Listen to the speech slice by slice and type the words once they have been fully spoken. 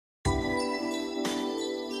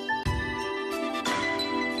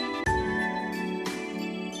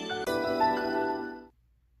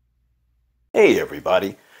Hey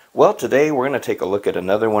everybody. Well, today we're going to take a look at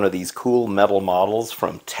another one of these cool metal models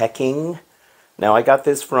from Teching. Now I got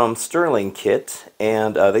this from Stirlingkit,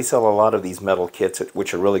 and they sell a lot of these metal kits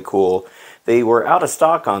which are really cool. They were out of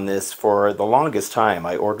stock on this for the longest time.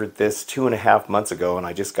 I ordered this 2.5 months ago and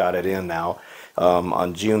I just got it in now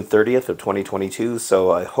on June 30th of 2022,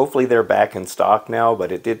 so hopefully they're back in stock now,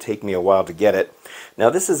 but it did take me a while to get it.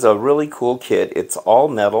 Now this is a really cool kit. It's all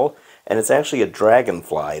metal. And it's actually a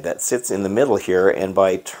Dragonfly that sits in the middle here, and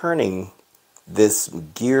by turning this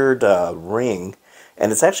geared ring,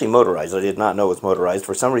 and it's actually motorized. I did not know it was motorized.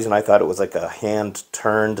 For some reason I thought it was like a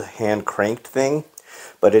hand-turned, hand-cranked thing,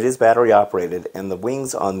 but it is battery operated, and the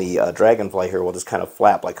wings on the Dragonfly here will just kind of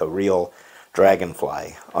flap like a real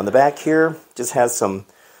Dragonfly. On the back here, just has some,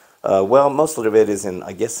 well, most of it is in,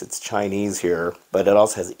 I guess it's Chinese here, but it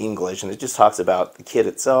also has English, and it just talks about the kit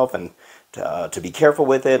itself and to be careful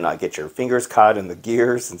with it, not get your fingers caught in the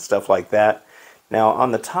gears and stuff like that. Now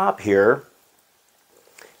on the top here,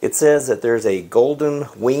 it says that there's a golden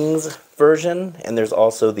wings version, and there's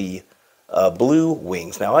also the blue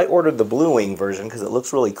wings. Now I ordered the blue wing version because it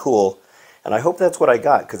looks really cool, and I hope that's what I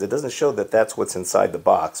got, because it doesn't show that that's what's inside the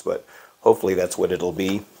box, but hopefully that's what it'll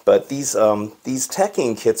be. But these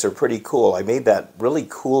Teching kits are pretty cool. I made that really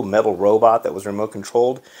cool metal robot that was remote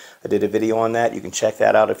controlled. I did a video on that. You can check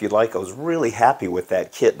that out if you'd like. I was really happy with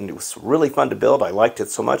that kit, and it was really fun to build. I liked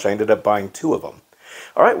it so much I ended up buying 2 of them.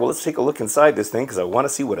 Alright, well, let's take a look inside this thing because I want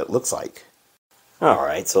to see what it looks like.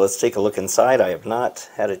 Alright, so let's take a look inside. I have not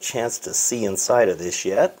had a chance to see inside of this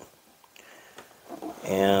yet.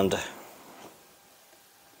 And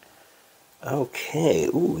okay,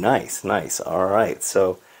 ooh, nice, nice. Alright,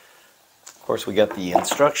 so of course we got the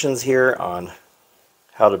instructions here on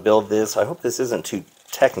how to build this. I hope this isn't too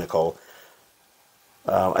technical.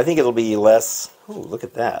 I think it'll be less, ooh, look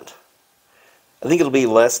at that. I think it'll be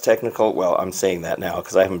less technical, well, I'm saying that now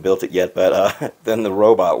because I haven't built it yet, but than the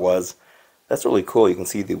robot was. That's really cool. You can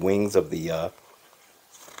see the wings of the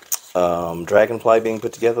Dragonfly being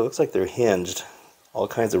put together. Looks like they're hinged. All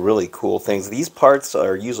kinds of really cool things. These parts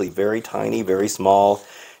are usually very tiny, very small.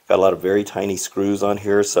 Got a lot of very tiny screws on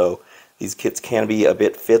here, so these kits can be a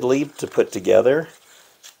bit fiddly to put together.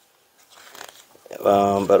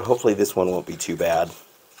 But hopefully this one won't be too bad.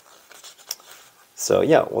 So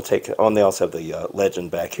yeah, we'll take it. Oh, and they also have the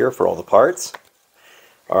legend back here for all the parts.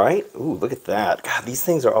 Alright, ooh, look at that. God, these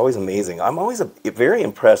things are always amazing. I'm always very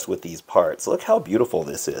impressed with these parts. Look how beautiful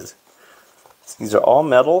this is. These are all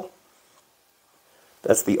metal.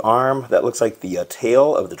 That's the arm. That looks like the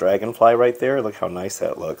tail of the Dragonfly right there. Look how nice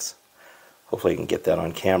that looks. Hopefully you can get that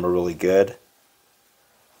on camera really good.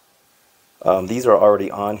 These are already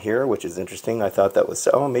on here, which is interesting. I thought that was,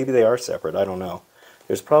 oh, maybe they are separate. I don't know.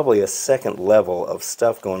 There's probably a second level of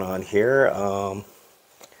stuff going on here.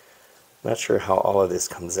 Not sure how all of this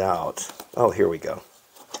comes out. Oh, here we go.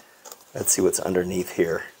 Let's see what's underneath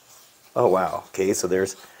here. Oh, wow. Okay, so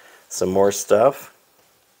there's some more stuff.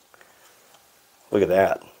 Look at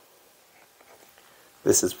that.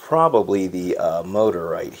 This is probably the motor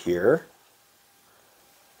right here.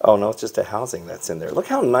 Oh no, it's just a housing that's in there. Look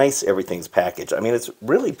how nice everything's packaged. I mean, it's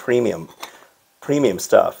really premium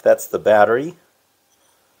stuff. That's the battery.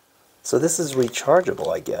 So this is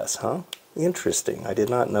rechargeable, I guess, huh? Interesting. I did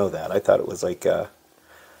not know that. I thought it was like I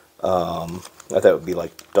thought it would be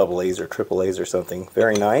like AA's or AAA's or something.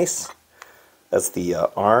 Very nice. That's the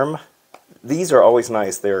arm. These are always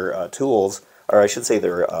nice. They're tools, or I should say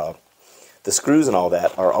they're the screws and all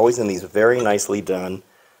that are always in these very nicely done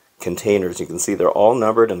containers. You can see they're all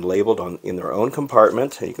numbered and labeled in their own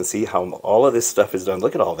compartment, and you can see how all of this stuff is done.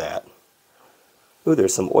 Look at all that. Ooh,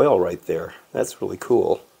 there's some oil right there. That's really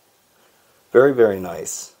cool. Very, very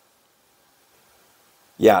nice.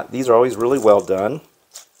 Yeah, these are always really well done.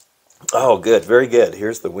 Oh, good, very good.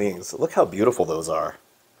 Here's the wings. Look how beautiful those are.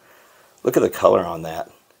 Look at the color on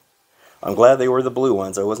that. I'm glad they were the blue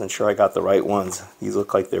ones. I wasn't sure I got the right ones. These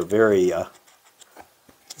look like they're very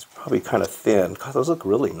probably kind of thin. God, those look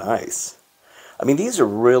really nice. I mean, these are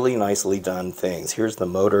really nicely done things. Here's the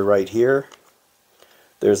motor right here.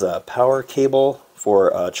 There's a power cable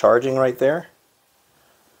for charging right there.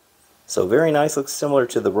 So very nice. Looks similar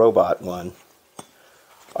to the robot one.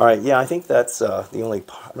 Alright, yeah, I think that's the only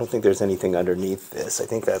part. I don't think there's anything underneath this. I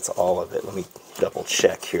think that's all of it. Let me double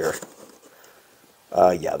check here.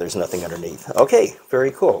 Yeah, there's nothing underneath. Okay,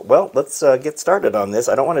 very cool. Well, let's get started on this.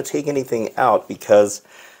 I don't want to take anything out because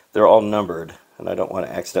they're all numbered, and I don't want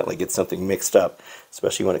to accidentally get something mixed up,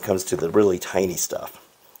 especially when it comes to the really tiny stuff.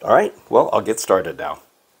 Alright, well, I'll get started now.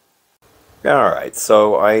 Alright,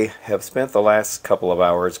 so I have spent the last couple of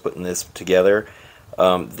hours putting this together.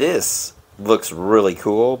 This looks really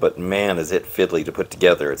cool, but man, is it fiddly to put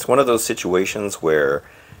together. It's one of those situations where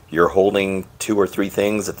you're holding two or three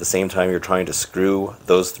things at the same time you're trying to screw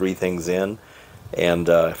those three things in. And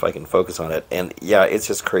if I can focus on it, and yeah, it's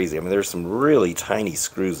just crazy. I mean, there's some really tiny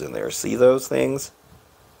screws in there. See those things?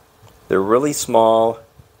 They're really small,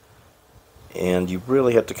 and you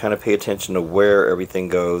really have to kind of pay attention to where everything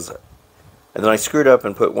goes. And then I screwed up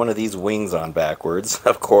and put one of these wings on backwards,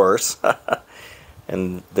 of course.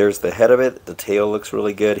 And there's the head of it. The tail looks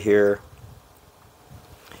really good here.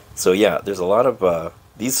 So yeah, there's a lot of,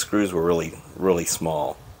 these screws were really, really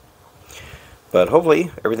small. But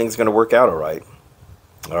hopefully everything's going to work out alright.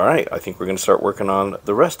 Alright, I think we're going to start working on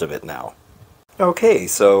the rest of it now. Okay,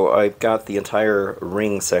 so I've got the entire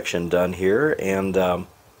ring section done here, and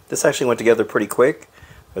this actually went together pretty quick.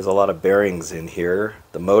 There's a lot of bearings in here.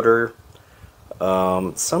 The motor,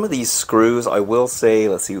 some of these screws, I will say,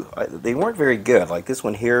 let's see, they weren't very good. Like this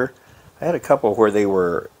one here, I had a couple where they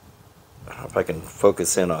were, I don't know if I can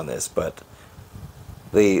focus in on this, but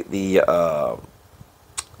the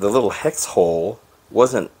little hex hole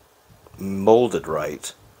wasn't molded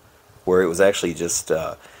right, where it was actually just,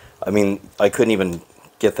 I mean, I couldn't even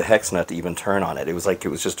get the hex nut to even turn on it. It was like it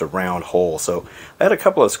was just a round hole. So I had a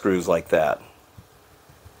couple of screws like that.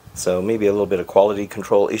 So maybe a little bit of quality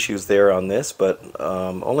control issues there on this, but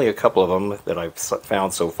only a couple of them that I've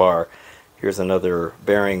found so far. Here's another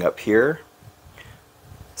bearing up here.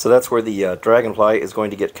 So that's where the Dragonfly is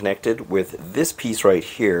going to get connected with this piece right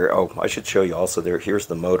here. Oh, I should show you also there. Here's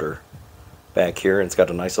the motor back here, and it's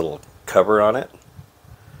got a nice little cover on it.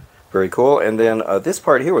 Very cool. And then this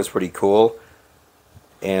part here was pretty cool.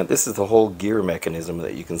 And this is the whole gear mechanism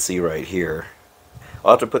that you can see right here.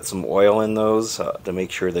 I'll have to put some oil in those to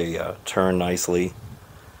make sure they turn nicely,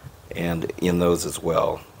 and in those as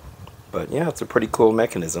well. But yeah, it's a pretty cool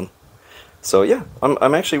mechanism. So yeah,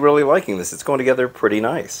 I'm actually really liking this. It's going together pretty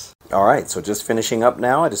nice. Alright, so just finishing up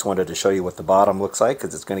now, I just wanted to show you what the bottom looks like,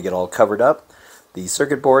 because it's going to get all covered up. The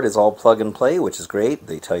circuit board is all plug and play, which is great.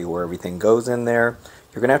 They tell you where everything goes in there.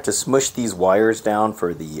 You're going to have to smush these wires down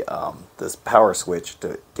for the this power switch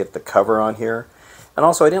to get the cover on here. And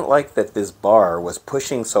also, I didn't like that this bar was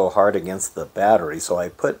pushing so hard against the battery, so I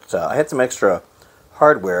put I had some extra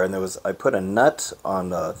hardware, and I put a nut on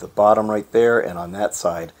the bottom right there and on that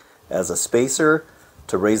side as a spacer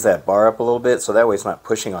to raise that bar up a little bit, so that way it's not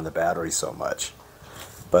pushing on the battery so much.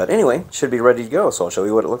 But anyway, it should be ready to go, so I'll show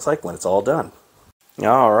you what it looks like when it's all done.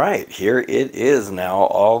 Alright, here it is now,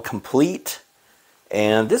 all complete.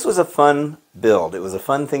 And this was a fun build. It was a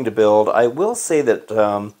fun thing to build. I will say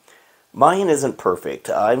that mine isn't perfect.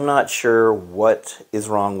 I'm not sure what is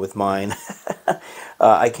wrong with mine.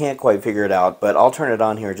 I can't quite figure it out, but I'll turn it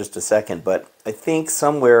on here in just a second. But I think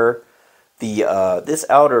somewhere this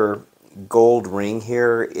outer gold ring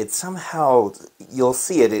here, it somehow, you'll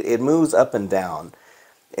see it, it moves up and down.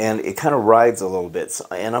 And it kind of rides a little bit,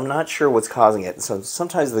 and I'm not sure what's causing it. So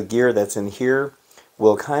sometimes the gear that's in here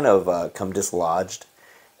will kind of come dislodged,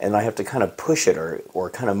 and I have to kind of push it or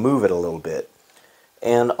kind of move it a little bit.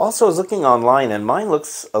 And also I was looking online, and mine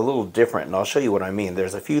looks a little different, and I'll show you what I mean.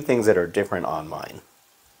 There's a few things that are different on mine.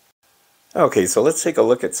 Okay, so let's take a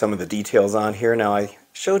look at some of the details on here. Now, I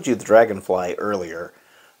showed you the Dragonfly earlier,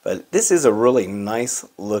 but this is a really nice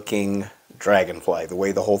looking Dragonfly, the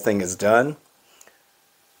way the whole thing is done.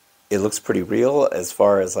 It looks pretty real as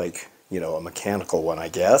far as, like, you know, a mechanical one, I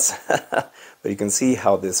guess. But you can see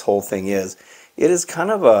how this whole thing is. It is kind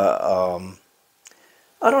of a,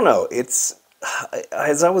 I don't know, it's,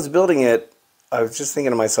 as I was building it, I was just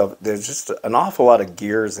thinking to myself, there's just an awful lot of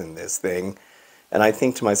gears in this thing. And I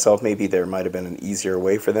think to myself, maybe there might have been an easier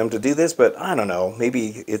way for them to do this, but I don't know.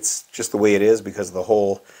 Maybe it's just the way it is because of the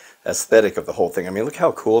whole aesthetic of the whole thing. I mean, look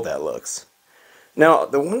how cool that looks. Now,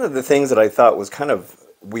 one of the things that I thought was kind of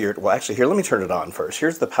weird. Well, actually, here, let me turn it on first.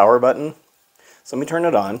 Here's the power button. So let me turn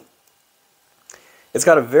it on. It's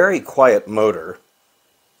got a very quiet motor.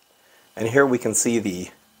 And here we can see the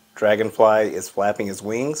Dragonfly is flapping his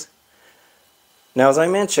wings. Now, as I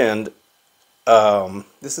mentioned,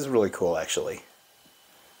 this is really cool, actually.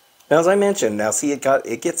 Now, as I mentioned, now see,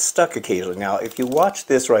 it gets stuck occasionally. Now, if you watch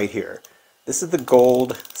this right here, this is the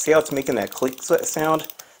gold. See how it's making that click sound?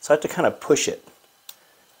 So I have to kind of push it.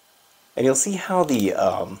 And you'll see how the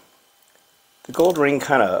gold ring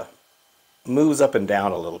kind of moves up and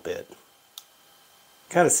down a little bit.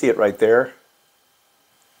 Kind of see it right there.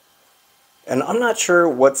 And I'm not sure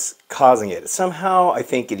what's causing it. Somehow I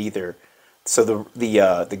think it either, so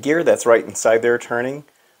the gear that's right inside there turning,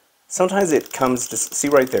 sometimes it comes to, see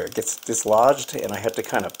right there, it gets dislodged and I have to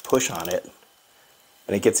kind of push on it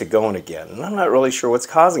and it gets it going again. And I'm not really sure what's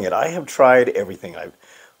causing it. I have tried everything. I've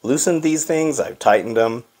loosened these things, I've tightened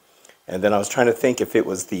them, and then I was trying to think if it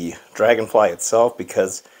was the Dragonfly itself,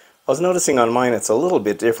 because I was noticing on mine it's a little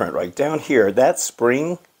bit different. Right down here, that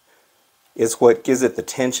spring is what gives it the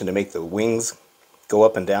tension to make the wings go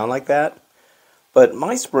up and down like that. But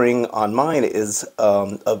my spring on mine is,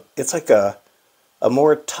 it's like a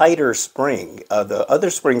more tighter spring. The other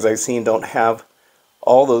springs I've seen don't have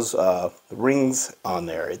all those rings on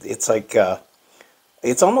there. It's like,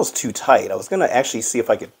 it's almost too tight. I was going to actually see if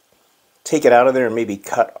I could take it out of there and maybe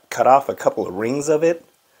cut off a couple of rings of it,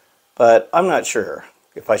 but I'm not sure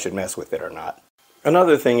if I should mess with it or not.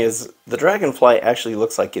 Another thing is, the Dragonfly actually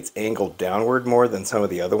looks like it's angled downward more than some of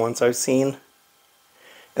the other ones I've seen.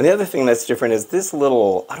 And the other thing that's different is this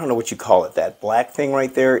little, I don't know what you call it, that black thing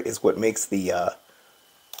right there is what makes the,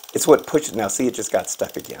 it's what pushes, now see, it just got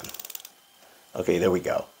stuck again. Okay, there we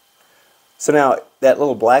go. So now, that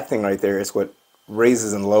little black thing right there is what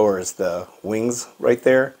raises and lowers the wings right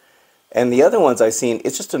there. And the other ones I've seen,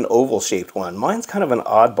 it's just an oval-shaped one. Mine's kind of an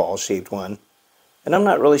oddball-shaped one, and I'm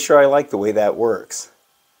not really sure I like the way that works.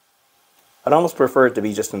 I'd almost prefer it to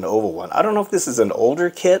be just an oval one. I don't know if this is an older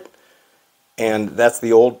kit, and that's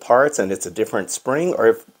the old parts, and it's a different spring, or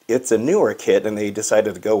if it's a newer kit and they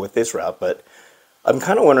decided to go with this route, but I'm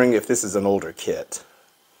kind of wondering if this is an older kit,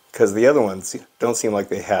 because the other ones don't seem like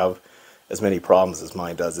they have as many problems as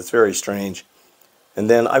mine does. It's very strange. And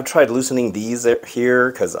then I've tried loosening these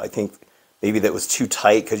here because I think maybe that was too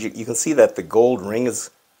tight, because you can see that the gold ring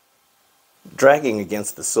is dragging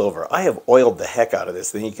against the silver. I have oiled the heck out of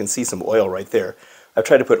this. Then you can see some oil right there. I've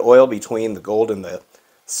tried to put oil between the gold and the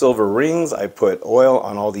silver rings. I put oil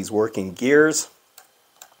on all these working gears.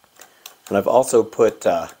 And I've also put,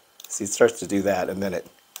 see, it starts to do that, and then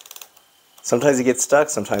sometimes it gets stuck,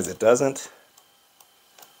 sometimes it doesn't.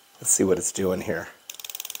 Let's see what it's doing here.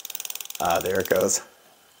 Ah, there it goes.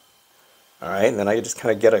 Alright, and then I just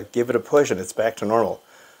kind of give it a push and it's back to normal.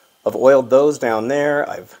 I've oiled those down there.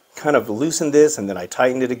 I've kind of loosened this and then I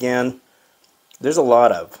tightened it again. There's a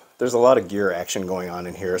lot of gear action going on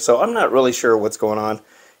in here, so I'm not really sure what's going on.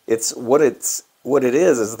 What it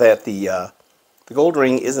is that the gold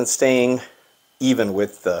ring isn't staying even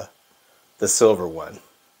with the silver one.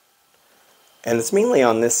 And it's mainly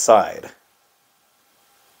on this side.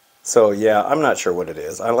 So yeah, I'm not sure what it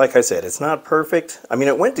is. Like I said, it's not perfect. I mean,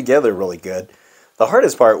 it went together really good. The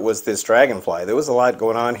hardest part was this Dragonfly. There was a lot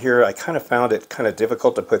going on here. I kind of found it kind of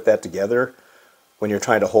difficult to put that together when you're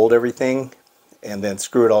trying to hold everything and then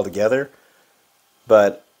screw it all together.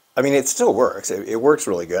 But, I mean, it still works. It works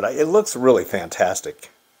really good. It looks really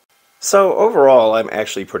fantastic. So overall, I'm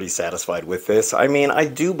actually pretty satisfied with this. I mean, I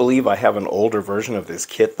do believe I have an older version of this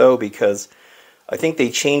kit, though, because I think they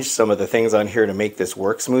changed some of the things on here to make this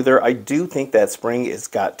work smoother. I do think that spring has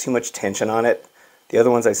got too much tension on it. The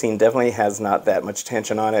other ones I've seen definitely has not that much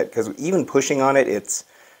tension on it, because even pushing on it, it's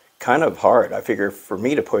kind of hard. I figure for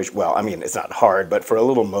me to push, well, I mean, it's not hard, but for a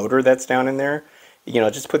little motor that's down in there, you know,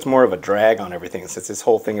 it just puts more of a drag on everything since this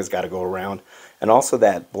whole thing has got to go around. And also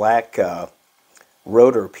that black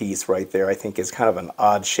rotor piece right there, I think is kind of an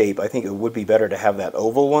odd shape. I think it would be better to have that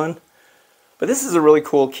oval one. But this is a really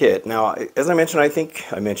cool kit. Now, as I mentioned, I think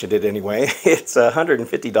I mentioned it anyway, it's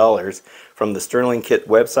 $150 from the Stirlingkit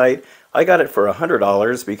website. I got it for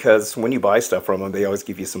 $100 because when you buy stuff from them, they always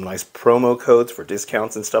give you some nice promo codes for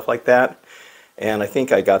discounts and stuff like that. And I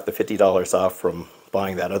think I got the $50 off from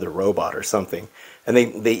buying that other robot or something. And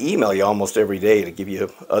they email you almost every day to give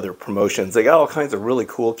you other promotions. They got all kinds of really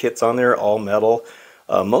cool kits on there, all metal.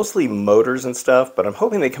 Mostly motors and stuff, but I'm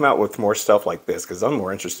hoping they come out with more stuff like this because I'm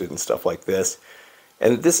more interested in stuff like this.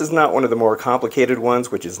 And this is not one of the more complicated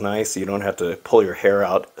ones, which is nice, so you don't have to pull your hair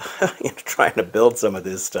out trying to build some of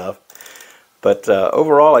this stuff. But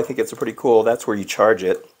overall, I think it's pretty cool. That's where you charge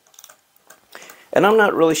it. And I'm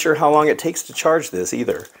not really sure how long it takes to charge this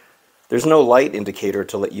either. There's no light indicator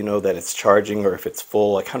to let you know that it's charging or if it's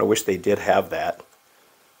full. I kind of wish they did have that.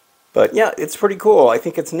 But yeah, it's pretty cool. I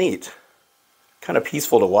think it's neat. Kind of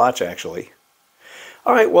peaceful to watch, actually.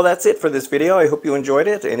 Alright, well that's it for this video. I hope you enjoyed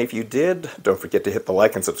it, and if you did, don't forget to hit the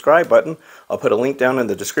like and subscribe button. I'll put a link down in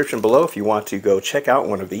the description below if you want to go check out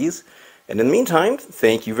one of these. And in the meantime,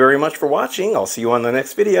 thank you very much for watching. I'll see you on the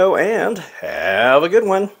next video, and have a good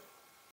one.